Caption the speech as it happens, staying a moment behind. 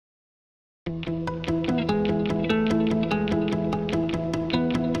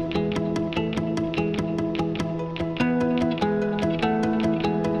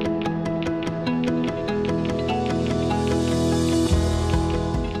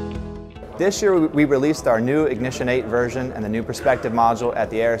This year we released our new Ignition 8 version and the new Perspective module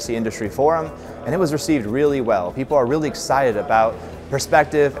at the ARC Industry Forum, and it was received really well. People are really excited about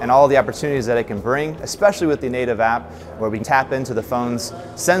Perspective and all the opportunities that it can bring, especially with the native app where we can tap into the phone's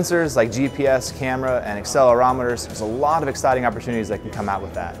sensors like GPS, camera, and accelerometers. There's a lot of exciting opportunities that can come out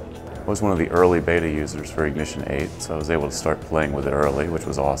with that. I was one of the early beta users for Ignition 8, so I was able to start playing with it early, which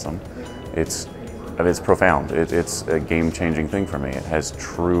was awesome. It's profound. It's a game-changing thing for me. It has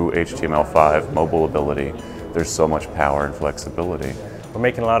true HTML5 mobile ability. There's so much power and flexibility. We're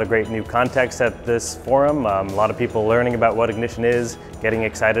making a lot of great new context at this forum. A lot of people learning about what Ignition is, getting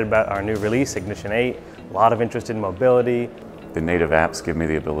excited about our new release, Ignition 8. A lot of interest in mobility. The native apps give me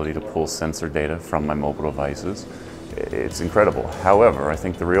the ability to pull sensor data from my mobile devices. It's incredible. However, I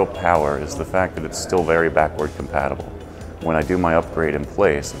think the real power is the fact that it's still very backward compatible. When I do my upgrade in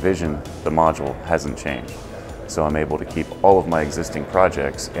place, Vision, the module, hasn't changed. So I'm able to keep all of my existing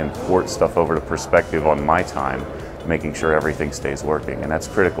projects and port stuff over to Perspective on my time, making sure everything stays working, and that's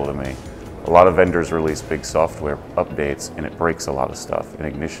critical to me. A lot of vendors release big software updates and it breaks a lot of stuff, and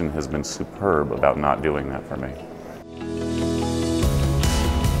Ignition has been superb about not doing that for me.